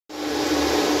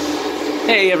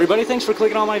Hey everybody, thanks for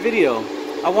clicking on my video.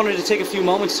 I wanted to take a few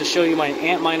moments to show you my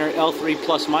Antminer L3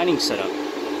 Plus mining setup.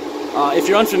 If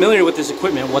you're unfamiliar with this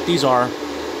equipment, what these are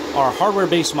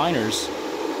hardware-based miners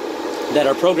that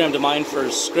are programmed to mine for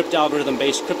script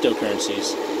algorithm-based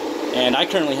cryptocurrencies. And I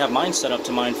currently have mine set up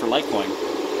to mine for Litecoin.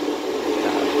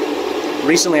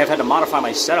 Recently I've had to modify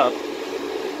my setup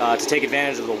to take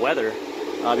advantage of the weather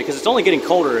because it's only getting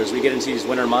colder as we get into these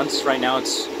winter months. Right now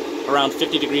it's around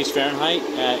 50 degrees Fahrenheit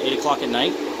at 8 o'clock at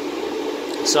night.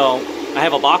 So I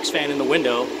have a box fan in the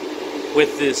window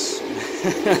with this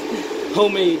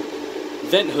homemade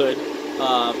vent hood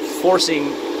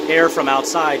forcing air from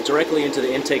outside directly into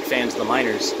the intake fans of the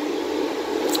miners.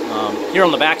 Here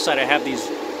on the back side I have these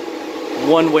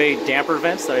one-way damper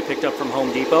vents that I picked up from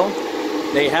Home Depot.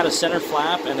 They had a center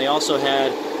flap and they also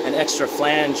had an extra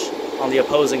flange on the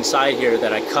opposing side here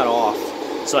that I cut off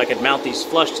so I could mount these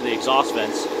flush to the exhaust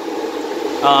vents.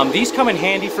 These come in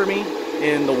handy for me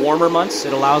in the warmer months.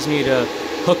 It allows me to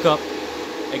hook up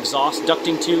exhaust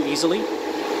ducting to easily.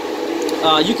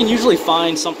 You can usually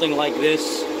find something like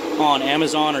this on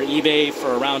Amazon or eBay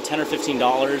for around $10 or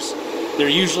 $15. They're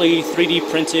usually 3D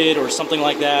printed or something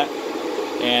like that.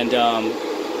 And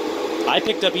I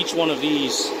picked up each one of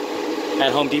these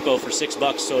at Home Depot for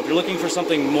 $6. So if you're looking for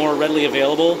something more readily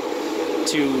available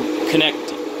to connect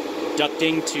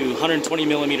ducting to 120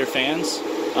 millimeter fans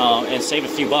and save a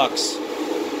few bucks,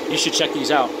 you should check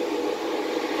these out.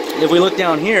 If we look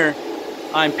down here,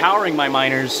 I'm powering my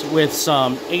miners with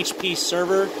some HP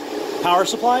server power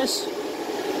supplies.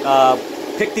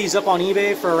 Picked these up on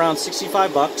eBay for around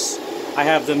 65 bucks. I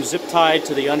have them zip tied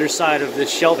to the underside of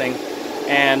this shelving,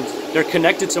 and they're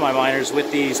connected to my miners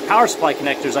with these power supply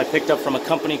connectors I picked up from a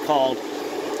company called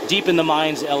Deep in the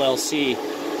Mines LLC.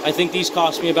 I think these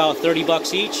cost me about 30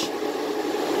 bucks each.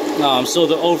 So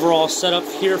the overall setup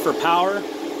here for power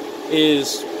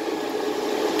is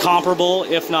comparable,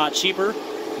 if not cheaper,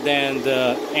 than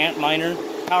the Antminer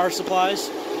power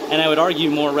supplies, and I would argue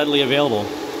more readily available.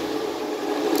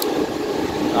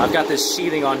 I've got this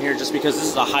sheathing on here just because this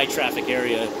is a high traffic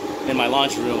area in my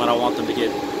laundry room. I don't want them to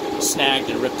get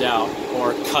snagged and ripped out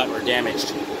or cut or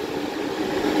damaged.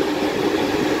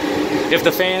 If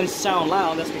the fans sound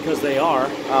loud, that's because they are.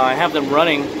 I have them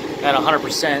running at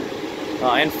 100%.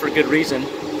 And for good reason.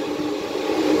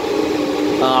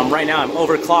 Right now I'm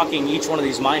overclocking each one of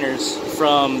these miners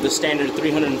from the standard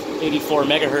 384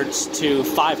 megahertz to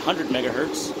 500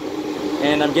 megahertz,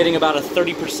 and I'm getting about a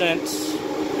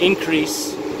 30%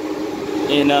 increase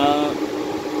in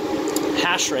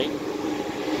hash rate.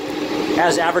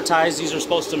 As advertised, these are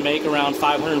supposed to make around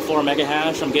 504 mega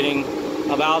hash. I'm getting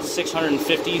about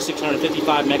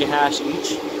 655 mega hash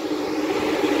each.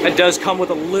 That does come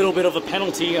with a little bit of a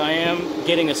penalty. I am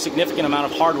getting a significant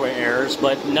amount of hardware errors,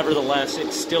 but nevertheless,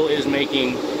 it still is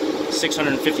making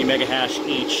 650 mega hash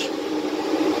each.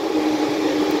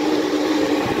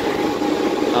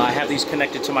 I have these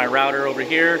connected to my router over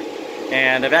here,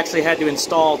 and I've actually had to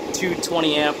install two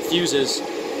 20 amp fuses,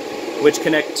 which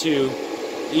connect to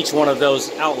each one of those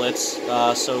outlets.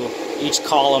 So each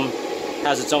column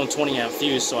has its own 20 amp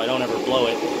fuse, so I don't ever blow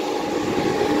it.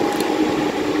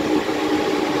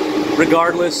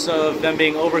 Regardless of them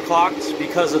being overclocked,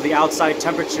 because of the outside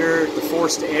temperature, the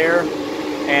forced air,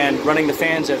 and running the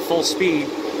fans at full speed,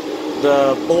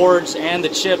 the boards and the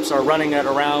chips are running at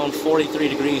around 43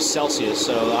 degrees Celsius.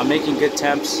 So I'm making good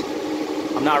temps.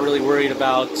 I'm not really worried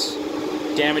about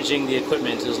damaging the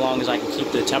equipment as long as I can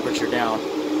keep the temperature down.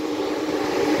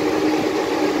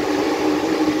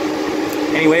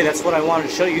 Anyway, that's what I wanted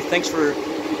to show you. Thanks for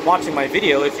watching my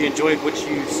video. If you enjoyed what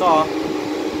you saw,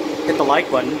 hit the like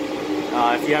button.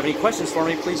 If you have any questions for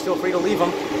me, please feel free to leave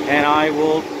them, and I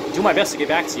will do my best to get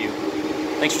back to you.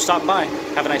 Thanks for stopping by.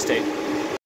 Have a nice day.